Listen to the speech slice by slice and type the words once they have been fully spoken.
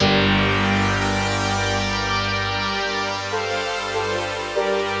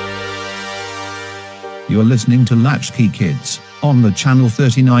You're listening to Latchkey Kids on the Channel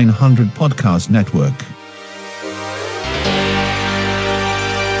 3900 Podcast Network.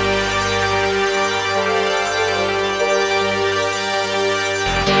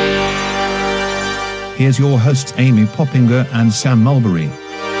 Here's your hosts Amy Poppinger and Sam Mulberry.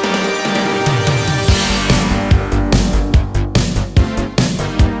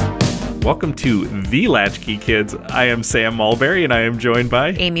 Welcome to The Latchkey Kids. I am Sam Mulberry, and I am joined by...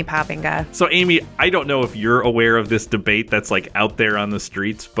 Amy Poppinger. So, Amy, I don't know if you're aware of this debate that's, out there on the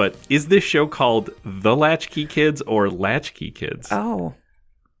streets, but is this show called The Latchkey Kids or Latchkey Kids? Oh.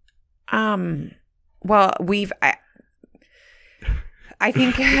 Well, I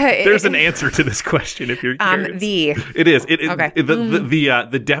think... There's an answer to this question if you're curious. It is. Okay.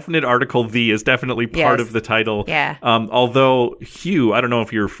 The definite article "the" is definitely part of the title. Yeah. Although Hugh, I don't know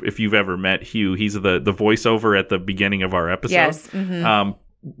if you've ever met Hugh. He's the voiceover at the beginning of our episode. Yes. Mm-hmm.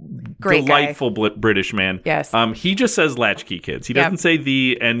 Great delightful guy. British man. Yes. He just says Latchkey Kids. He doesn't say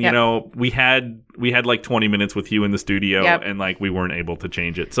 "the," and you know we had 20 minutes with Hugh in the studio, and we weren't able to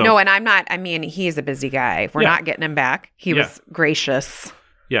change it. So no, and I'm not. I mean, he's a busy guy. We're not getting him back. He was gracious.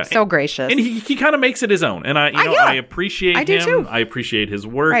 Yeah, so gracious, and he kind of makes it his own. And I appreciate him. I do too. I appreciate his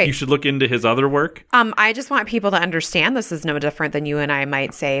work. Right. You should look into his other work. I just want people to understand this is no different than you and I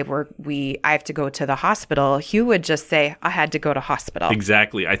might say I have to go to the hospital. Hugh would just say I had to go to hospital.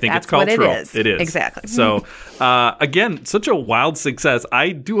 Exactly. I think That's it's cultural. what it is. It is exactly. So again, such a wild success.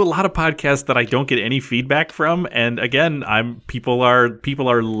 I do a lot of podcasts that I don't get any feedback from, and again, people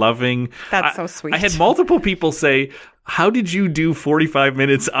are loving. That's so sweet. I had multiple people say, how did you do 45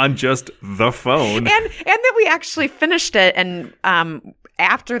 minutes on just the phone? And then we actually finished it, and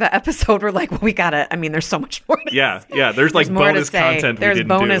after the episode, we're like, well, we gotta. I mean, there's so much more. To yeah, say. Yeah. There's bonus content. There's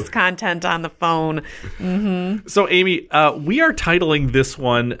bonus content on the phone. Mm-hmm. So, Amy, we are titling this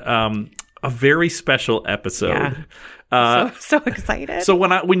one a very special episode. Yeah. So excited. So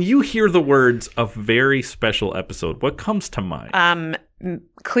when you hear the words "a very special episode," what comes to mind?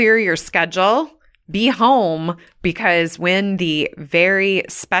 Clear your schedule. Be home, because when the very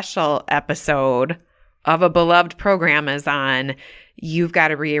special episode of a beloved program is on, you've got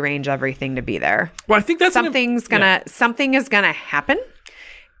to rearrange everything to be there. Well, I think that's something is gonna happen,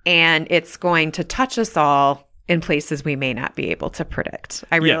 and it's going to touch us all in places we may not be able to predict.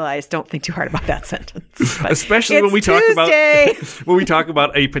 I realize, don't think too hard about that sentence. Especially when we talk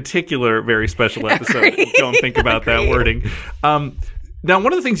about a particular very special episode. Don't think about that wording. Now,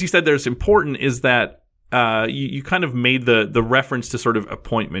 one of the things you said there's important is that you kind of made the reference to sort of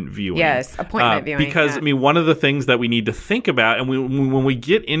appointment viewing. Yes, appointment viewing. Because, I mean, one of the things that we need to think about, and when we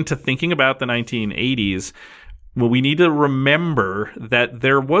get into thinking about the 1980s, we need to remember that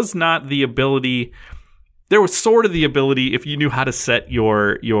there was not the ability... There was sort of the ability, if you knew how to set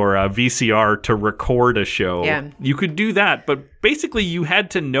your VCR to record a show, you could do that. But basically, you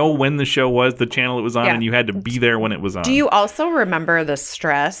had to know when the show was, the channel it was on, and you had to be there when it was on. Do you also remember the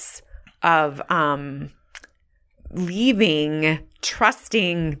stress of leaving,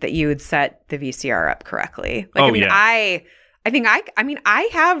 trusting that you would set the VCR up correctly? I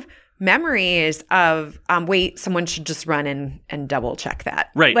have memories of someone should just run and double check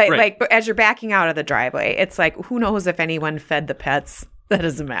that. Right. But as you're backing out of the driveway, it's like, who knows if anyone fed the pets? That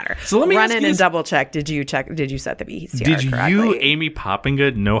doesn't matter. So let me run in and double check. Did you set the VCR correctly? Did you, Amy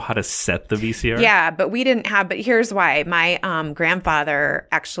Poppinger, know how to set the VCR? Yeah, but we didn't have. But here's why: my grandfather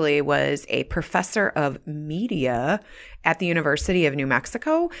actually was a professor of media at the University of New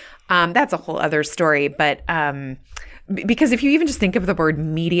Mexico. That's a whole other story, but. Because if you even just think of the word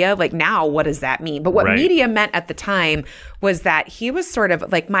media, now, what does that mean? But what media meant at the time was that he was sort of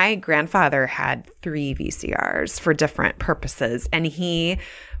my grandfather had 3 VCRs for different purposes. And he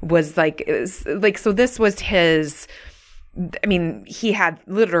was so this was his, I mean, he had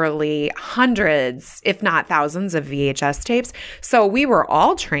literally hundreds, if not thousands of VHS tapes. So we were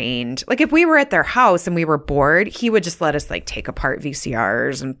all trained. If we were at their house and we were bored, he would just let us take apart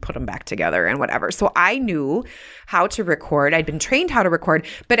VCRs and put them back together and whatever. So I knew how to record. I'd been trained how to record.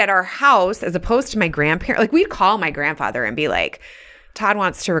 But at our house, as opposed to my grandparents, we'd call my grandfather and be like, Todd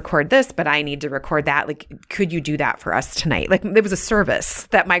wants to record this, but I need to record that. Could you do that for us tonight? There was a service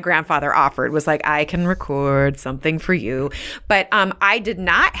that my grandfather offered, was I can record something for you. But I did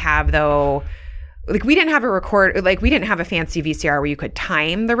not have, though, we didn't have we didn't have a fancy VCR where you could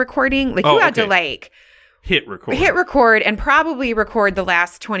time the recording. You had to hit record and probably record the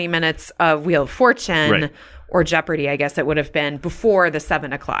last 20 minutes of Wheel of Fortune or Jeopardy, I guess it would have been before the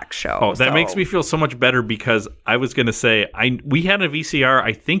 7 o'clock show. Oh, that makes me feel so much better because I was going to say we had a VCR.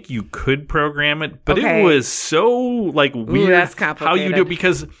 I think you could program it, but it was so like weird that's complicated. How you do it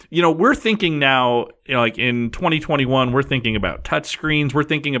because we're thinking now, like in 2021, we're thinking about touch screens. We're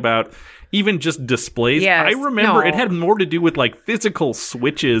thinking about even just displays. Yes, I remember it had more to do with like physical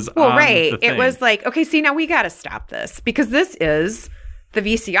switches. Well, on right. the thing. It was like, okay, see, now we got to stop this because this is the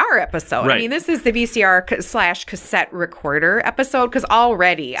VCR episode. Right. I mean, this is the VCR / cassette recorder episode because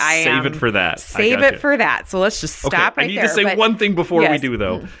already Save it for that. Save it for that. So let's just stop right there. I need to say one thing before yes. we do,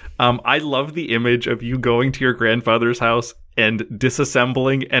 though. I love the image of you going to your grandfather's house and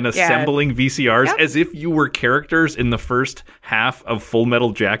disassembling and assembling VCRs as if you were characters in the first half of Full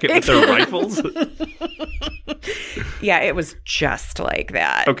Metal Jacket with their rifles. Yeah, it was just like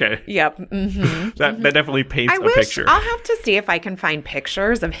that. Okay. Yep. Mm-hmm. That definitely paints a picture. I'll have to see if I can find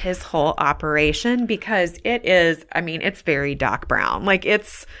pictures of his whole operation because it is, I mean, it's very Doc Brown. Like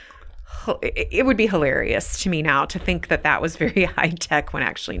it would be hilarious to me now to think that was very high tech when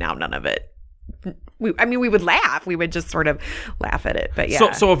actually now none of it. We would laugh. We would just sort of laugh at it. But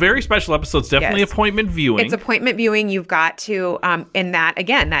yeah. So a very special episode's definitely appointment viewing. It's appointment viewing. You've got to, and that,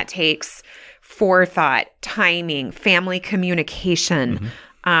 again, that takes forethought, timing, family communication.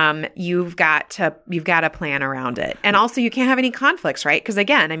 Mm-hmm. You've got to plan around it. And also you can't have any conflicts, right? Because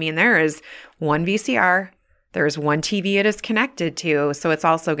again, I mean, there is one VCR, there's one TV it is connected to. So it's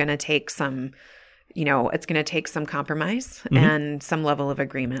also going to take some, it's going to take some compromise and some level of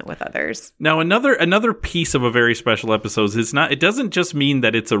agreement with others. Now, another piece of a very special episode is it doesn't just mean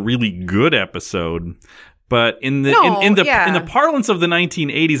that it's a really good episode, but in the parlance of the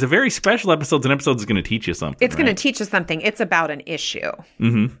 1980s, a very special episode is an going to teach you something. It's going to teach you something. It's about an issue.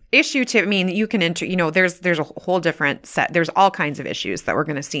 Mm-hmm. Issue to, I mean, you can there's a whole different set. There's all kinds of issues that we're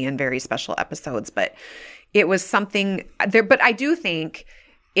going to see in very special episodes, but it was something there. But I do think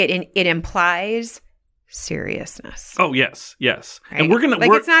it implies seriousness. Oh, yes. Right? And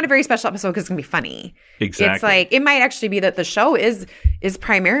it's not a very special episode because it's going to be funny. Exactly. It's like, it might actually be that the show is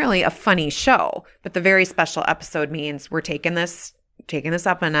primarily a funny show, but the very special episode means we're taking this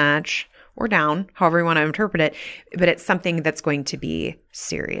up a notch or down, however you want to interpret it, but it's something that's going to be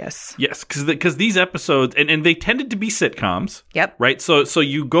serious. Yes, because these episodes, and they tended to be sitcoms. Yep. Right? So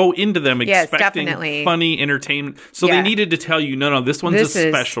you go into them expecting funny entertainment. So they needed to tell you, no, this one's a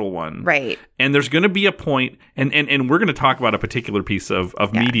special one. Right. And there's going to be a point, and we're going to talk about a particular piece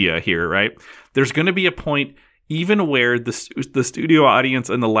of media here, right? There's going to be a point even where the studio audience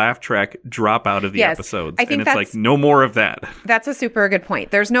and the laugh track drop out of the episodes. I think and it's like, no more of that. That's a super good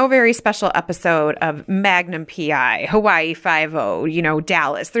point. There's no very special episode of Magnum P.I., Hawaii Five-0,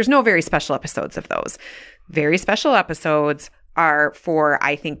 Dallas. There's no very special episodes of those. Very special episodes are for,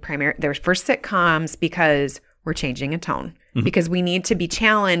 I think, they're for sitcoms because we're changing a tone. Mm-hmm. Because we need to be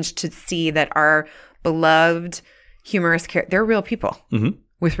challenged to see that our beloved humorous characters, they're real people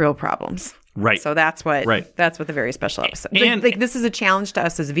with real problems. Right. So that's what the very special episode. And this is a challenge to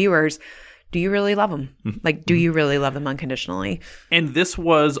us as viewers. Do you really love them? Like, do you really love them unconditionally? And this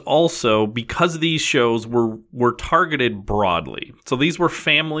was also because these shows were targeted broadly. So these were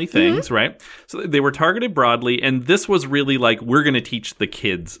family things, right? So they were targeted broadly, and this was really like, we're going to teach the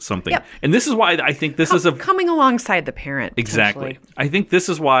kids something. Yep. And this is why I think this is coming alongside the parent. Exactly. I think this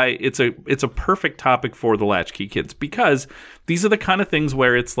is why it's a perfect topic for the Latchkey Kids, because these are the kind of things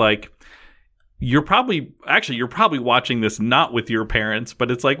where it's like, you're probably watching this not with your parents,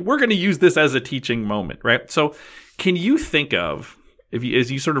 but it's like, we're going to use this as a teaching moment, right? So can you think of,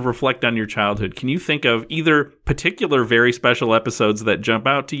 as you sort of reflect on your childhood, can you think of either particular very special episodes that jump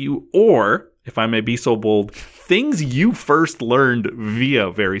out to you, or, if I may be so bold, things you first learned via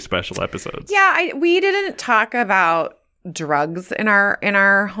very special episodes? Yeah, we didn't talk about drugs in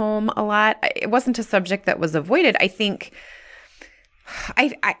our home a lot. It wasn't a subject that was avoided. I think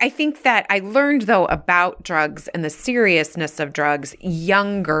that I learned, though, about drugs and the seriousness of drugs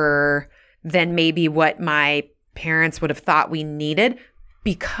younger than maybe what my parents would have thought we needed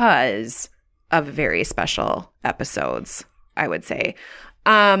because of very special episodes, I would say.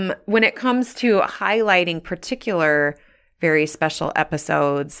 When it comes to highlighting particular very special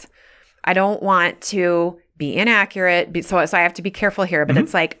episodes, I don't want to be inaccurate, so I have to be careful here, but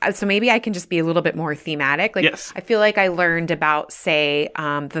it's like, so maybe I can just be a little bit more thematic. Like, yes. I feel like I learned about, say,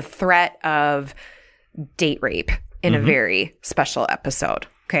 the threat of date rape in a very special episode.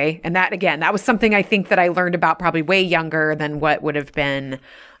 Okay. And that was something I think that I learned about probably way younger than what would have been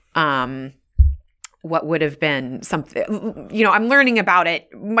what would have been something, I'm learning about it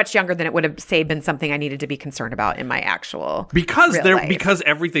much younger than it would have, say, been something I needed to be concerned about in my actual because real life. Because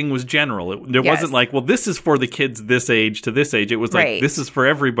everything was general. There Yes. wasn't like, well, this is for the kids this age to this age. It was like, Right. this is for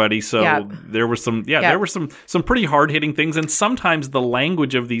everybody. So Yep. there were some, Yep. there were some pretty hard hitting things, and sometimes the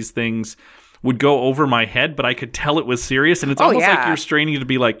language of these things would go over my head, but I could tell it was serious, and it's almost like you're straining to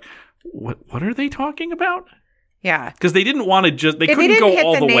be like, what are they talking about? Yeah. Because they didn't want to just, they They couldn't didn't go hit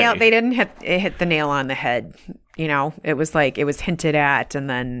all the nail. way. They didn't hit the nail on the head. It was like it was hinted at and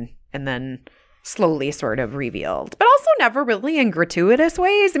then slowly sort of revealed, but also never really in gratuitous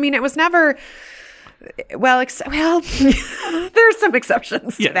ways. I mean, it was never. Well, there's some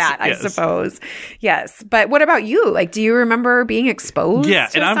exceptions to Yes, that, I yes. suppose. Yes, but what about you? Like, do you remember being exposed to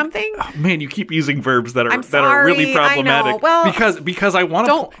and something? Oh, man, you keep using verbs that are I'm that are really sorry, I problematic. know. Well, because I want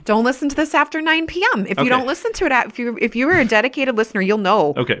to Don't listen to this after 9 p.m. If Okay. you don't listen to it, if you were a dedicated listener, you'll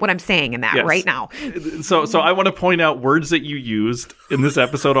know Okay. what I'm saying in that Yes. right now. So I want to point out words that you used in this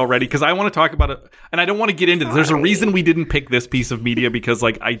episode already, because I want to talk about it, and I don't want to get into this. There's a reason we didn't pick this piece of media, because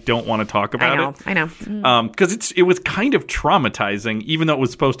like I don't want to talk about I know. Mm. it. Because it was kind of traumatizing, even though it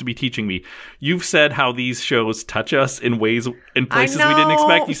was supposed to be teaching me. You've said how these shows touch us in ways, in places we didn't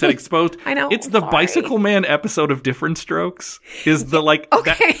expect. You said exposed. I know. It's the Sorry. Bicycle Man episode of Different Strokes. Is the like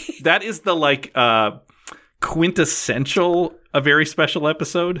Okay. that is the like quintessential a very special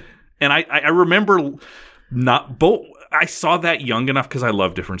episode, and I remember not both. I saw that young enough because I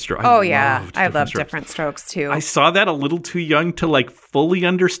love Different Strokes. Oh yeah, I love Strokes. Different Strokes too. I saw that a little too young to like fully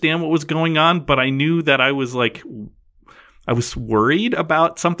understand what was going on, but I knew that I was worried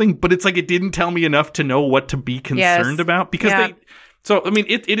about something, but it's like it didn't tell me enough to know what to be concerned about, because Yeah.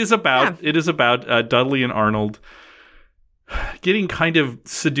 it is about Dudley and Arnold getting kind of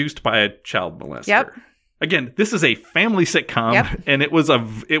seduced by a child molester. Yep. Again, this is a family sitcom, Yep. and it was a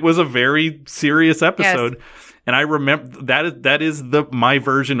very serious episode. Yes. And I remember that is my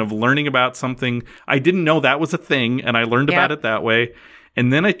version of learning about something. I didn't know that was a thing, and I learned about Yep. it that way.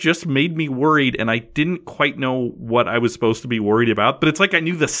 And then it just made me worried, and I didn't quite know what I was supposed to be worried about. But it's like I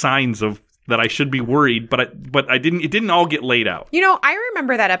knew the signs of that I should be worried, but I didn't. It didn't all get laid out. I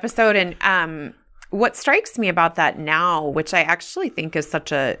remember that episode, and what strikes me about that now, which I actually think is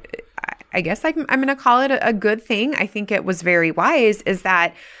such a, I guess I'm going to call it a good thing. I think it was very wise, is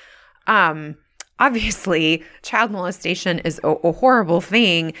that, obviously, child molestation is a horrible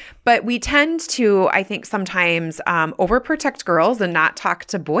thing, but we tend to, I think, sometimes overprotect girls and not talk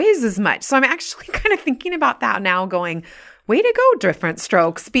to boys as much. So I'm actually kind of thinking about that now, going, way to go, Different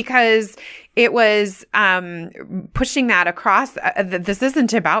Strokes, because it was pushing that across. This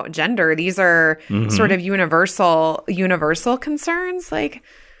isn't about gender. These are sort of universal concerns. Like,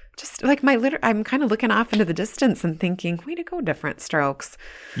 just like I'm kind of looking off into the distance and thinking, way to go, Different Strokes.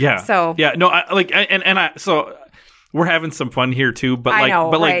 Yeah. So yeah, no, so we're having some fun here too, but I like,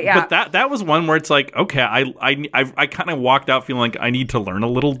 know, right, yeah. but that was one where it's like, okay, I kind of walked out feeling like I need to learn a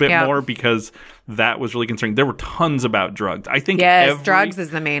little bit Yeah. more, because that was really concerning. There were tons about drugs. I think drugs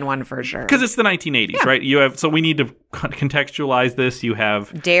is the main one for sure. because it's the 1980s, right? So we need to contextualize this. You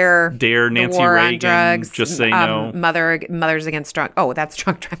have Dare, Nancy war on Reagan, drugs, Just Say No. Mothers Against Drug. Oh, that's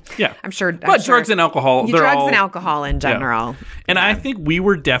drug. Yeah, I'm sure. But drugs and alcohol, they're drugs all, and alcohol in general. And I think we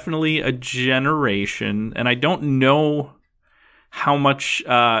were definitely a generation, and I don't know how much.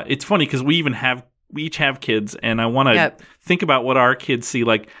 It's funny because we each have kids, and I want to think about what our kids see.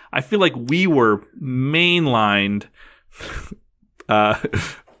 Like, I feel like we were mainlined.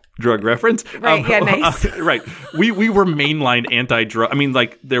 Drug reference, Right? Yeah, nice. Right. We were mainline anti-drug. I mean,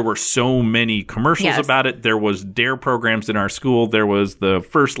 like, there were so many commercials Yes. about it. There was DARE programs in our school. There was the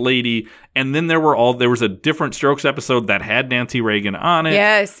First Lady, and then there was a Different Strokes episode that had Nancy Reagan on it.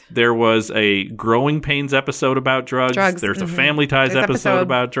 Yes. There was a Growing Pains episode about drugs. There's a Family Ties episode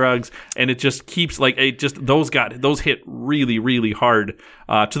about drugs, and it just keeps those hit really, really hard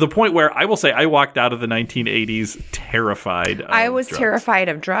to the point where I will say I walked out of the 1980s terrified. I was drugs. terrified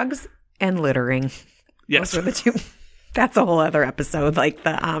of drugs and littering. Yes. Those were the two. That's a whole other episode. Like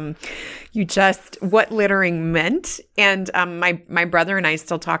what littering meant. And my brother and I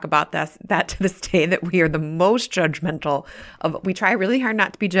still talk about that to this day, that we are the most judgmental of. We try really hard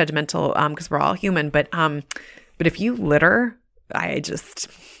not to be judgmental because we're all human. But if you litter, I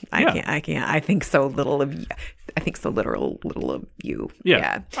can't. I think so little of you. I think so little of you.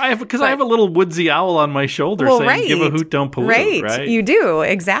 Yeah. I have a little woodsy owl on my shoulder saying, give a hoot, don't pollute. Right. You do.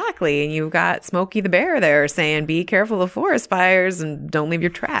 Exactly. And you've got Smokey the Bear there saying, be careful of forest fires and don't leave your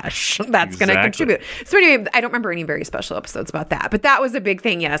trash. That's going to contribute. So anyway, I don't remember any very special episodes about that, but that was a big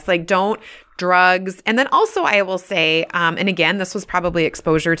thing. Yes. Like, don't drugs. And then also I will say, and again, this was probably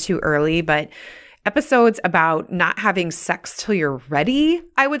exposure too early, but episodes about not having sex till you're ready,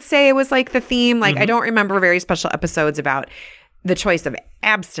 I would say was like the theme. Like, I don't remember very special episodes about the choice of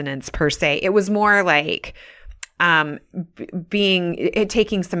abstinence per se. It was more like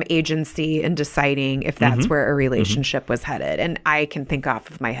taking some agency and deciding if that's where a relationship was headed. And I can think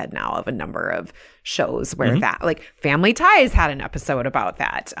off of my head now of a number of shows where that, like Family Ties had an episode about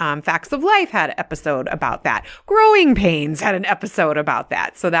that. Facts of Life had an episode about that. Growing Pains had an episode about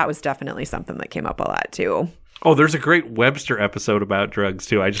that. So that was definitely something that came up a lot too. Oh, there's a great Webster episode about drugs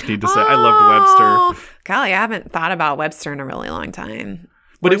too. I just need to say, I loved Webster. Golly, I haven't thought about Webster in a really long time.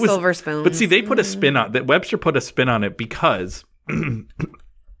 But or it was Silver Spoons. But see, they put a spin on that. Webster put a spin on it because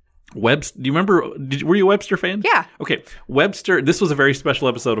Webster. Do you remember? Were you a Webster fan? Yeah. Okay, Webster. This was a very special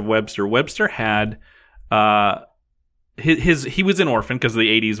episode of Webster. Webster had he was an orphan because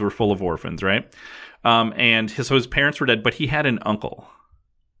the 80s were full of orphans, right? And his parents were dead, but he had an uncle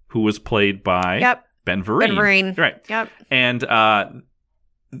who was played by Ben Vereen. Ben Vereen. Right. Yep. And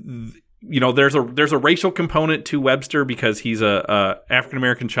there's a racial component to Webster because he's a African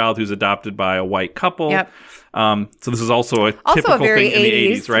American child who's adopted by a white couple. Yep. So this is also a typical very thing in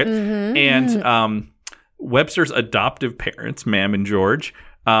the 80s, 80s, right? And Webster's adoptive parents, Mam and George,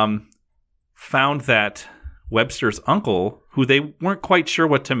 found that Webster's uncle, who they weren't quite sure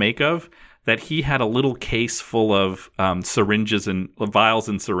what to make of, that he had a little case full of syringes and vials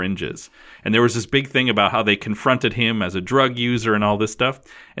and syringes. And there was this big thing about how they confronted him as a drug user and all this stuff.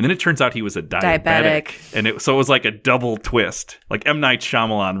 And then it turns out he was a diabetic. And so it was like a double twist. Like M. Night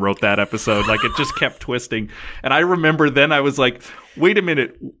Shyamalan wrote that episode. Like it just kept twisting. And I remember then I was like, wait a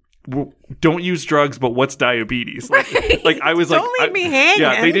minute. Don't use drugs, but what's diabetes? Like I was Don't leave me hanging.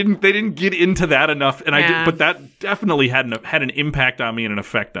 Yeah, they didn't get into that enough, and I did, but that definitely had an impact on me and an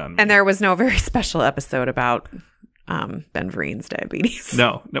effect on me. And there was no very special episode about Ben Vereen's diabetes.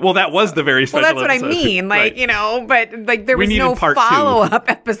 No. Well, that was the very special. Well, that's what episode. I mean. Like, right. But like there was no follow-up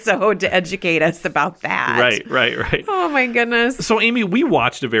episode to educate us about that. Right. Oh my goodness. So, Amy, we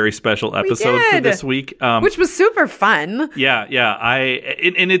watched a very special episode for this week, which was super fun. Yeah.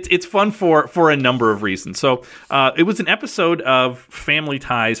 It's fun for a number of reasons. So, it was an episode of Family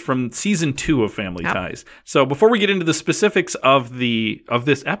Ties from season 2 of Family Ties. So, before we get into the specifics of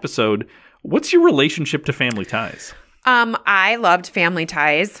this episode, what's your relationship to Family Ties? I loved Family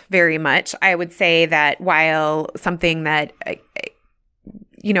Ties very much. I would say that while something that, I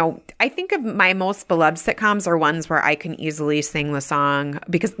think of my most beloved sitcoms are ones where I can easily sing the song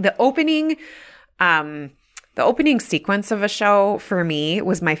because the opening sequence of a show for me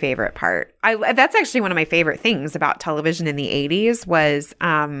was my favorite part. That's actually one of my favorite things about television in the 80s was,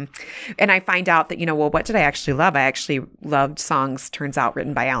 and I find out that, what did I actually love? I actually loved songs, turns out,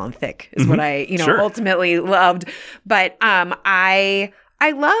 written by Alan Thicke is what I, ultimately loved. But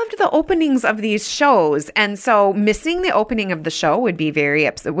I loved the openings of these shows. And so missing the opening of the show would be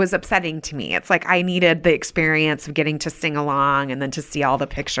was upsetting to me. It's like I needed the experience of getting to sing along and then to see all the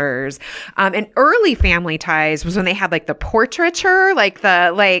pictures. And early Family Ties was when they had like the portraiture,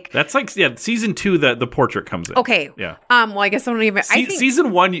 That's like, season 2, the portrait comes in. Okay. Yeah. Well, I guess I don't even. I think, season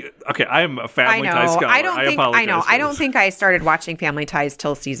 1, I am a Family Ties scholar. I apologize. I don't think I started watching Family Ties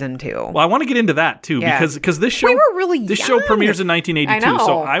till season 2. Well, I want to get into that too, because this show, we were really young. This show premieres in 1982. I know.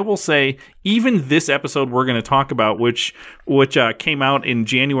 So I will say, even this episode we're going to talk about, which came out in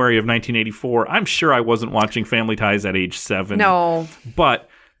January of 1984, I'm sure I wasn't watching Family Ties at age 7. No. But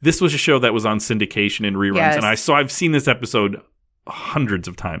this was a show that was on syndication and reruns, yes. and I've seen this episode hundreds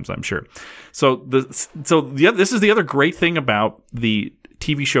of times, I'm sure. So this is the other great thing about the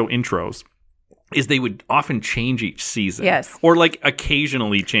TV show intros. Is they would often change each season. Yes. Or like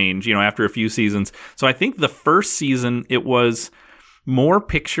occasionally change, after a few seasons. So I think the first season, it was more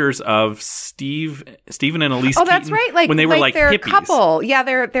pictures of Stephen and Elise Keaton. Oh, that's right. When they were they're hippies. A couple. Yeah,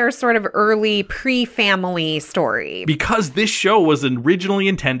 they're sort of early pre-family story. Because this show was originally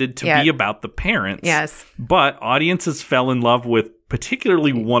intended to be about the parents. Yes. But audiences fell in love with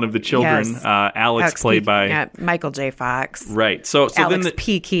particularly one of the children, yes. Alex played by Michael J. Fox. Right. So Alex then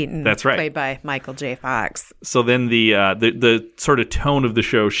P. Keaton. That's right. Played by Michael J. Fox. So then the sort of tone of the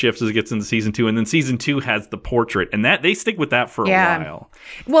show shifts as it gets into season 2, and then season 2 has the portrait, and that they stick with that for a while.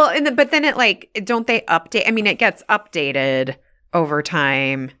 Well, but then don't they update? I mean, it gets updated over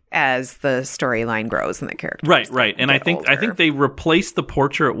time as the storyline grows and the characters. Right. And I think they replace the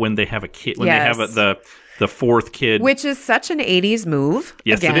portrait when they have a kid, when yes. they have the fourth kid. Which is such an 80s move.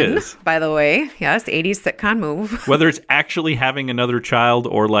 Yes, again, it is. By the way. Yes, 80s sitcom move. Whether it's actually having another child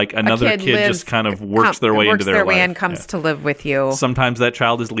or like another kid just kind of works their way into their life. And comes to live with you. Sometimes that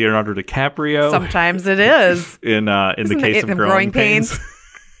child is Leonardo DiCaprio. Sometimes it is. in the case of Growing Pains.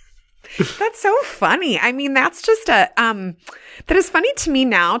 That's so funny. I mean, that's just that is funny to me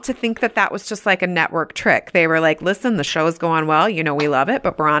now to think that was just like a network trick. They were like, listen, the show is going well. You know, we love it,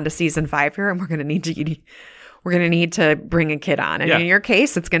 but we're on to season 5 here and we're going to need to bring a kid on. And in your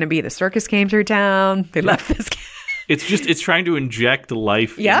case, it's going to be the circus came through town. They left this kid. It's trying to inject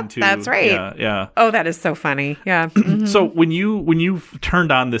life into. That's right. Yeah. Oh, that is so funny. Yeah. Mm-hmm. So when you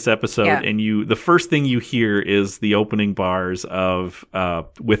turned on this episode and the first thing you hear is the opening bars of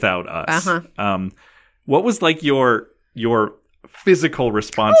Without Us. What was like your physical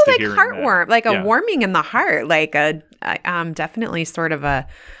response to hearing heartwarm, that? like a warming in the heart, like a definitely sort of a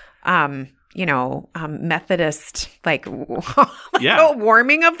Methodist, like a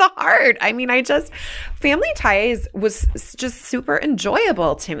warming of the heart. I mean, Family Ties was just super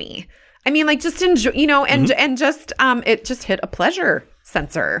enjoyable to me. I mean, like just enjoy, and just it just hit a pleasure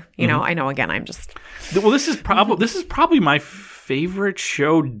sensor. You know, I know. Again, I'm just. Well, this is probably my favorite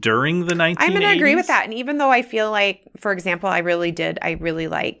show during the 1980s. I'm going to agree with that. And even though I feel like, for example, I really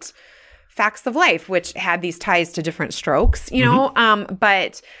liked Facts of Life, which had these ties to different strokes. You know,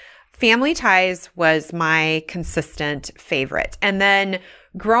 but Family Ties was my consistent favorite. And then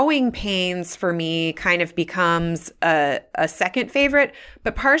Growing Pains for me kind of becomes a second favorite,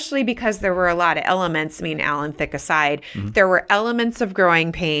 but partially because there were a lot of elements, I mean, Alan Thicke aside, there were elements of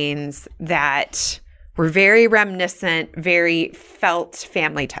Growing Pains that were very reminiscent, very felt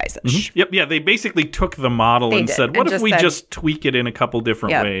Family Ties-ish. Yep. Yeah. They basically took the model and said, what if we just tweak it in a couple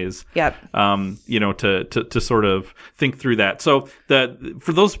different ways? Yep. To sort of think through that. So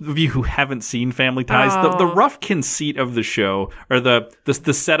for those of you who haven't seen Family Ties, the rough conceit of the show, or the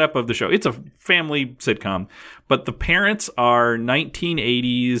setup of the show, it's a family sitcom, but the parents are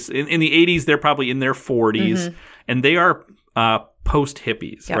 1980s. In the 80s, they're probably in their 40s, and they are post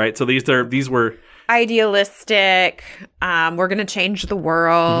hippies, right? So these were idealistic. We're going to change the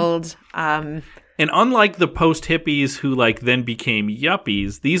world. And unlike the post hippies who then became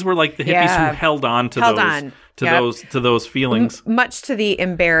yuppies, these were like the hippies who held on to those feelings, much to the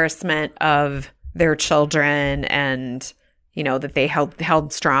embarrassment of their children, and that they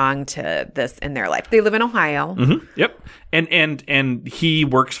held strong to this in their life. They live in Ohio. Yep. And he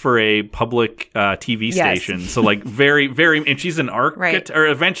works for a public TV station. So very, very, and she's an architect, or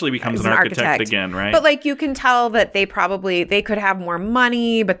eventually becomes an architect again, right? But you can tell that they could have more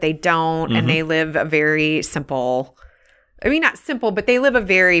money, but they don't. And they live a very simple, I mean, not simple, but they live a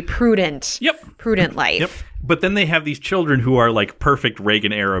very prudent life. Yep. But then they have these children who are like perfect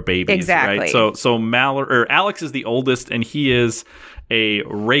Reagan era babies. Exactly. Right? So Alex is the oldest, and he is a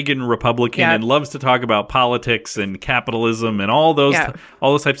Reagan Republican and loves to talk about politics and capitalism and all those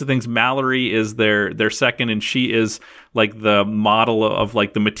types of things. Mallory is their second, and she is like the model of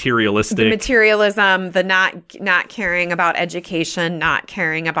like the materialism, the not caring about education, not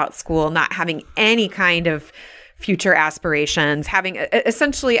caring about school, not having any kind of future aspirations, having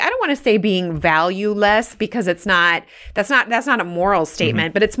essentially, I don't want to say being valueless, because that's not a moral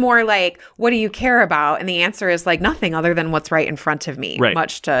statement, but it's more like, what do you care about? And the answer is like nothing other than what's right in front of me,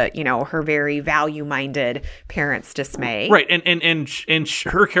 much to, her very value-minded parents' dismay. Right. And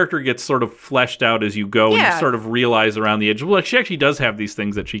her character gets sort of fleshed out as you go, and you sort of realize around the edge, well, she actually does have these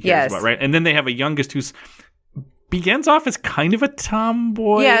things that she cares about, right? And then they have a youngest who's begins off as kind of a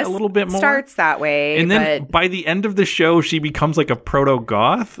tomboy, a little bit more. Starts that way. And then by the end of the show, she becomes like a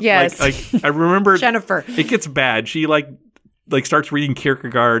proto-goth. Yes. Like I remember Jennifer. It gets bad. She like starts reading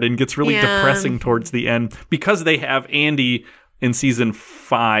Kierkegaard and gets really depressing towards the end, because they have Andy in season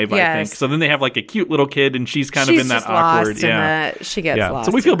 5, I think. So then they have like a cute little kid, and she's kind of in that awkward. She gets lost.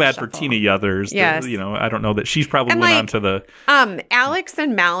 So we feel bad for Tina Yothers. Yes. I don't know that she's probably went on to the. Alex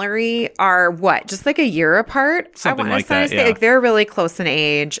and Mallory are just like a year apart. Something like that. Like they're really close in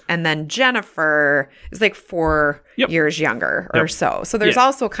age, and then Jennifer is like 4 years younger or so. So there's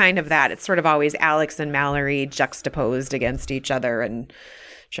also kind of that. It's sort of always Alex and Mallory juxtaposed against each other, and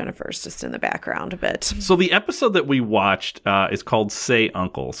Jennifer's just in the background a bit. So the episode that we watched is called Say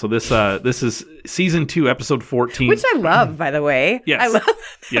Uncle. So this is season 2, episode 14, which I love, by the way. Yes, I love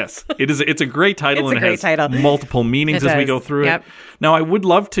that. Yes, it's a great title, and it has multiple meanings as we go through it. Now, I would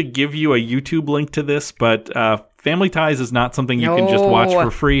love to give you a YouTube link to this, but Family Ties is not something you can just watch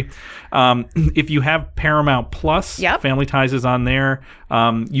for free. If you have Paramount Plus, Family Ties is on there.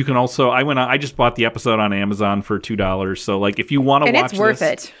 You can also, I just bought the episode on Amazon for $2. So like if you want to watch this, it's worth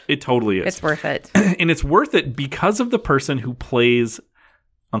it. It totally is. It's worth it. And it's worth it because of the person who plays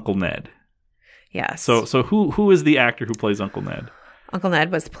Uncle Ned. Yes. So who is the actor who plays Uncle Ned? Uncle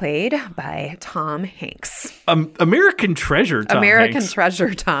Ned was played by Tom Hanks. American Treasure Tom Hanks.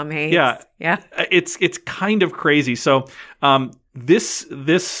 Treasure Tom Hanks. Yeah. It's kind of crazy. So this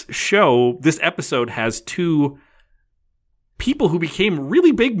episode has two people who became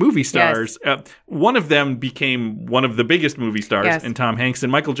really big movie stars. Yes. One of them became one of the biggest movie stars in Tom Hanks,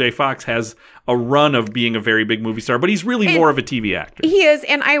 and Michael J. Fox has a run of being a very big movie star, but he's really more of a TV actor. He is,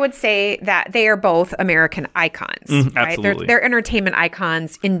 and I would say that they are both American icons. Right? Absolutely. They're entertainment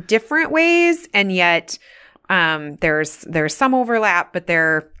icons in different ways, and yet there's some overlap, but they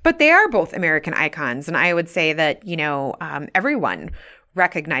are both American icons. And I would say that, everyone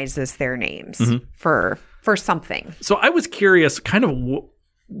recognizes their names for something. So I was curious, kind of,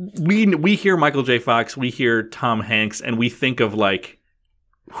 we hear Michael J. Fox, we hear Tom Hanks, and we think of like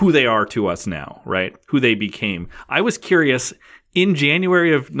who they are to us now, right? Who they became. I was curious, in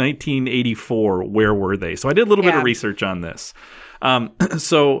January of 1984, where were they? So I did a little bit of research on this.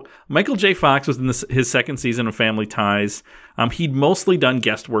 So Michael J. Fox was in his second season of Family Ties. He'd mostly done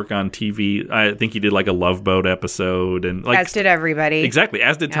guest work on TV. I think he did like a Love Boat episode, and like as did everybody. Exactly,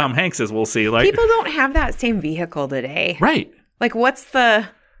 as did Tom Hanks, as we'll see. Like people don't have that same vehicle today, right? Like, what's the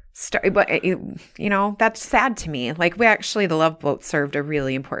story? But that's sad to me. Like, the Love Boat served a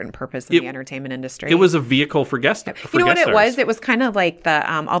really important purpose in the entertainment industry. It was a vehicle for guest. You know what it was? It was kind of like the.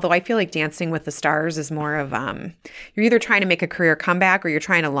 Although I feel like Dancing with the Stars is more of you're either trying to make a career comeback or you're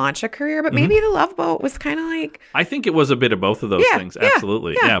trying to launch a career. But maybe the Love Boat was kind of like. I think it was a bit of both of those things.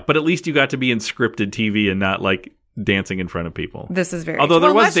 Absolutely, yeah. But at least you got to be in scripted TV and not like dancing in front of people. This is very. Although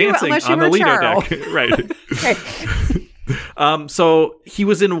there was dancing on the Lido deck, right? So he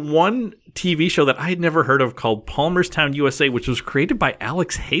was in one TV show that I had never heard of called Palmerstown, USA, which was created by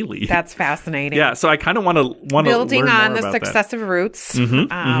Alex Haley. That's fascinating. Yeah, so I kind of want to building learn on more the about successive roots.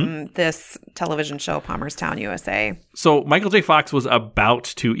 This television show, Palmerstown, USA. So Michael J. Fox was about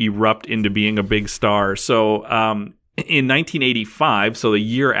to erupt into being a big star. So in 1985, so the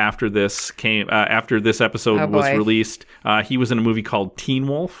year after this after this episode was released, he was in a movie called Teen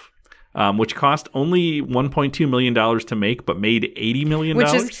Wolf. Which cost only $1.2 million to make, but made $80 million.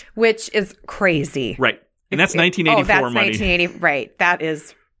 Which is crazy. Right. And that's 1984 money. 1980. Right. That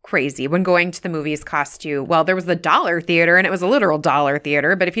is crazy. When going to the movies cost you, there was the dollar theater, and it was a literal dollar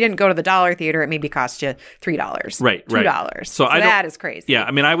theater. But if you didn't go to the dollar theater, it maybe cost you $3. Right. $2. So that is crazy. Yeah.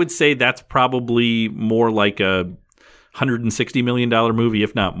 I mean, I would say that's probably more like a $160 million movie,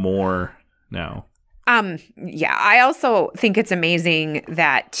 if not more now. Yeah, I also think it's amazing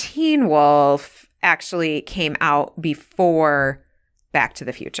that Teen Wolf actually came out before Back to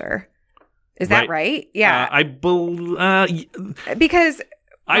the Future. Is that right? Yeah. Because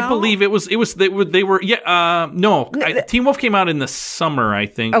I believe it was they were Teen Wolf came out in the summer, I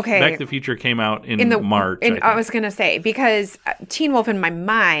think. Okay. Back to the Future came out in March. I was going to say, because Teen Wolf in my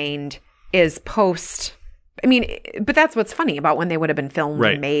mind is post. I mean, but that's what's funny about when they would have been filmed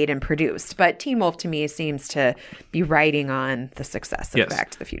and made and produced. But Teen Wolf, to me, seems to be riding on the success of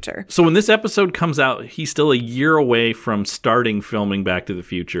Back to the Future. So when this episode comes out, he's still a year away from starting filming Back to the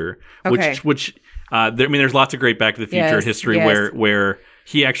Future. Okay. Which there's lots of great Back to the Future history where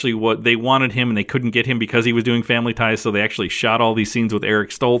he actually they wanted him and they couldn't get him because he was doing Family Ties, so they actually shot all these scenes with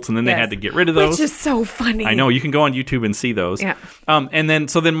Eric Stoltz, and then they had to get rid of those. Which is so funny. I know, you can go on YouTube and see those. Yeah. And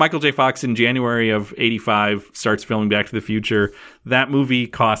then Michael J. Fox in January of 85 starts filming Back to the Future. That movie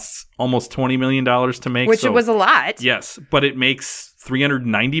costs almost $20 million to make. Which it was a lot. Yes, but it makes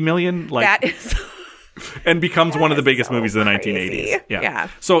 $390 million. That is... and becomes one of the biggest movies of the 1980s. Yeah.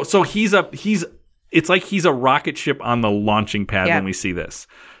 So it's like he's a rocket ship on the launching pad when we see this.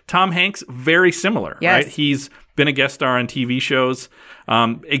 Tom Hanks, very similar, right? He's been a guest star on TV shows,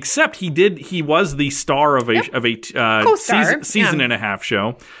 except he was the star of a season and a half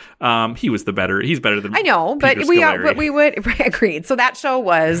show. He's better than I know, but Peter we would agreed. So that show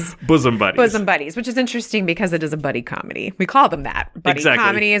was Bosom Buddies, which is interesting because it is a buddy comedy. We call them that buddy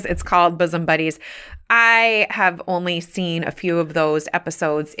comedies. It's called Bosom Buddies. I have only seen a few of those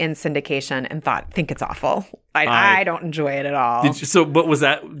episodes in syndication and think it's awful. I don't enjoy it at all. What was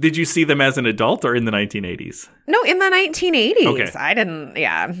that? Did you see them as an adult or in the 1980s? No, in the 1980s. Okay. I didn't.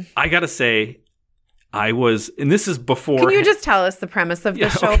 Yeah. I gotta say, and this is before. Can you just tell us the premise of the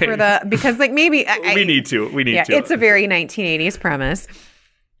show because maybe we need to. It's a very 1980s premise.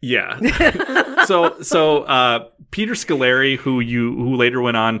 Yeah. So Peter Scolari, who later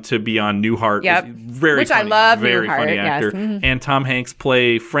went on to be on Newhart, Yep. was very Which funny, I love very Newhart, funny yes. actor, Mhm. and Tom Hanks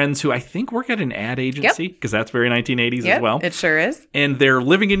play friends who I think work at an ad agency because that's very 1980s Yep, as well. it sure is. And they're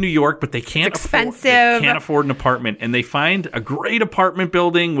living in New York, but they can't It's afford, expensive. they can't afford an apartment, and they find a great apartment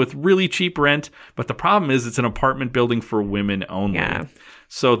building with really cheap rent. But the problem is, it's an apartment building for women only. Yeah.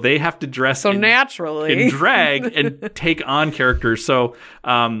 So they have to dress Naturally. in drag and take on characters. So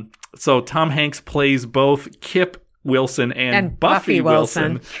Tom Hanks plays both Kip Wilson and Buffy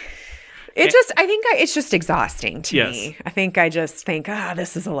Wilson. It's just exhausting to Yes. me. I think I just think,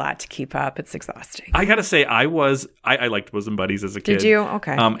 this is a lot to keep up. It's exhausting. I gotta say, I liked Bosom Buddies as a kid. Did you?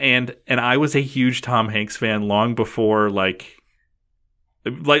 Okay. And I was a huge Tom Hanks fan long before like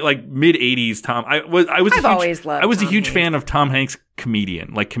mid 80s. I've always loved I was a Tom huge Hanks. fan of Tom Hanks,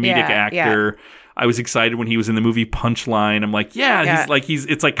 comedic Yeah, actor. I was excited when he was in the movie Punchline. I'm like,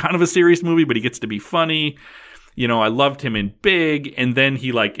 it's like kind of a serious movie, but he gets to be funny. You know, I loved him in Big, and then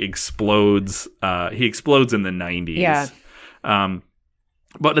he like explodes. He explodes in the 90s. Yeah.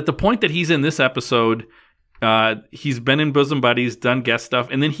 But at the point that he's in this episode, he's been in Bosom Buddies, done guest stuff,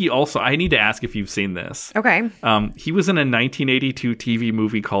 and then he also, I need to ask if you've seen this. Okay. He was in a 1982 TV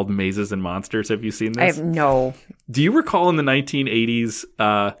movie called Mazes and Monsters. Have you seen this? I have no. Do you recall in the 1980s,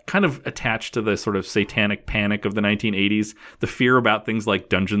 kind of attached to the sort of satanic panic of the 1980s, the fear about things like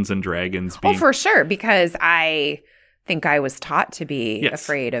Dungeons and Dragons being... Oh, for sure, because I think I was taught to be Yes.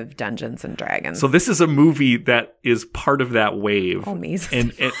 afraid of Dungeons and Dragons. So this is a movie that is part of that wave. Oh, Mazes.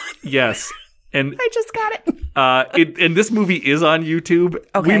 And yes. And I just got it. and this movie is on YouTube.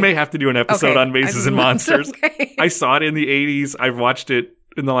 Okay. We may have to do an episode Okay. on Mazes and Monsters. Okay. I saw it in the 80s. I've watched it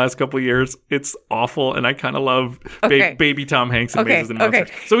in the last couple of years. It's awful, and I kind of love Okay. baby Tom Hanks in Okay. Mazes and Monsters.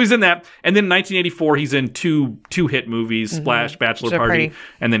 Okay. So he's in that. And then in 1984, he's in two hit movies, Splash, Bachelor Bachelor Party, Party.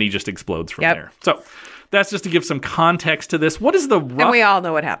 and then he just explodes from Yep. there. So that's just to give some context to this. What is the rough... And we all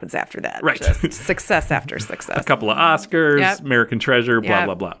know what happens after that. Right. Just success after success. A couple of Oscars, Yep. American Treasure, blah,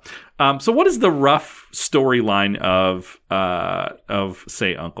 Yep. blah, blah. So what is the rough storyline of,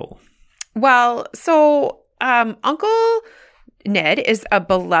 say, Uncle? Well, so Uncle Ned is a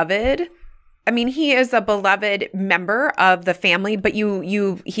beloved. I mean, he is a beloved member of the family, but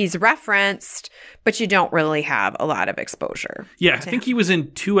he's referenced, but you don't really have a lot of exposure. Yeah, I think he was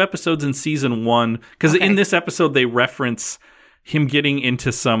in 2 episodes in season 1, because in this episode they reference him getting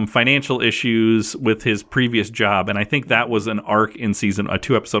into some financial issues with his previous job, and I think that was an arc in a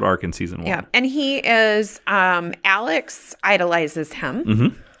 2-episode arc in season 1. Yeah, and he is Alex idolizes him.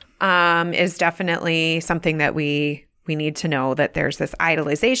 Mm-hmm. Is definitely something that we need to know, that there's this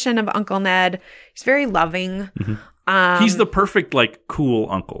idolization of Uncle Ned. He's very loving. Mm-hmm. He's the perfect, like, cool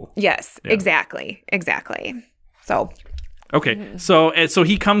uncle. Yes, Yeah. exactly. So Okay, so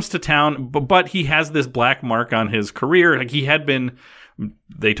he comes to town, but he has this black mark on his career. Like, he had been,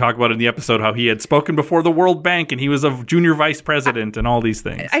 they talk about in the episode how he had spoken before the World Bank, and he was a junior vice president and all these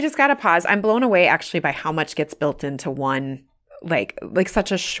things. I just got to pause. I'm blown away actually by how much gets built into one, like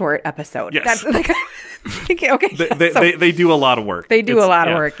such a short episode. Yes. That's like, okay. They do a lot of work. They do a lot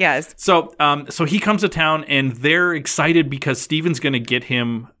of work. Yes. So he comes to town, and they're excited because Steven's going to get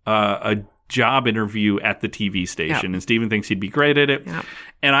him a job interview at the TV station, and Steven thinks he'd be great at it. Yep.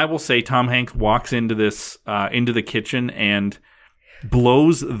 And I will say, Tom Hanks walks into into the kitchen and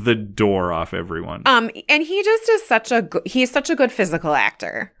blows the door off everyone. And he just is he's such a good physical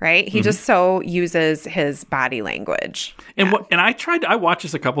actor, right? He just so uses his body language. And I watched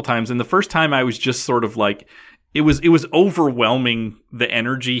this a couple times, and the first time I was just sort of like, it was overwhelming, the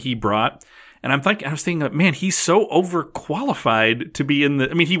energy he brought. And I was thinking, man, he's so overqualified to be in the.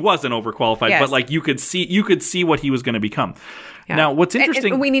 I mean, he wasn't overqualified, Yes. but like you could see what he was going to become. Yeah. Now, what's And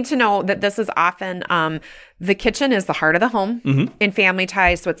interesting? we need to know that this is often the kitchen is the heart of the home in Family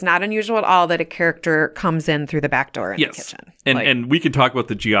Ties, so it's not unusual at all that a character comes in through the back door in the kitchen. And we could talk about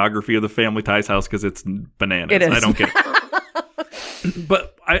the geography of the Family Ties house because it's bananas. It is. I don't get it.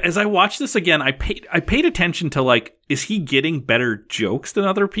 But as I watched this again, I paid attention to, like, is he getting better jokes than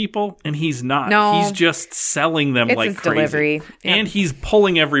other people? And he's not. No. He's just selling them It's like his crazy. delivery. Yep. And he's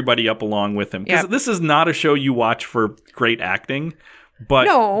pulling everybody up along with him. Because Yep. this is not a show you watch for great acting. But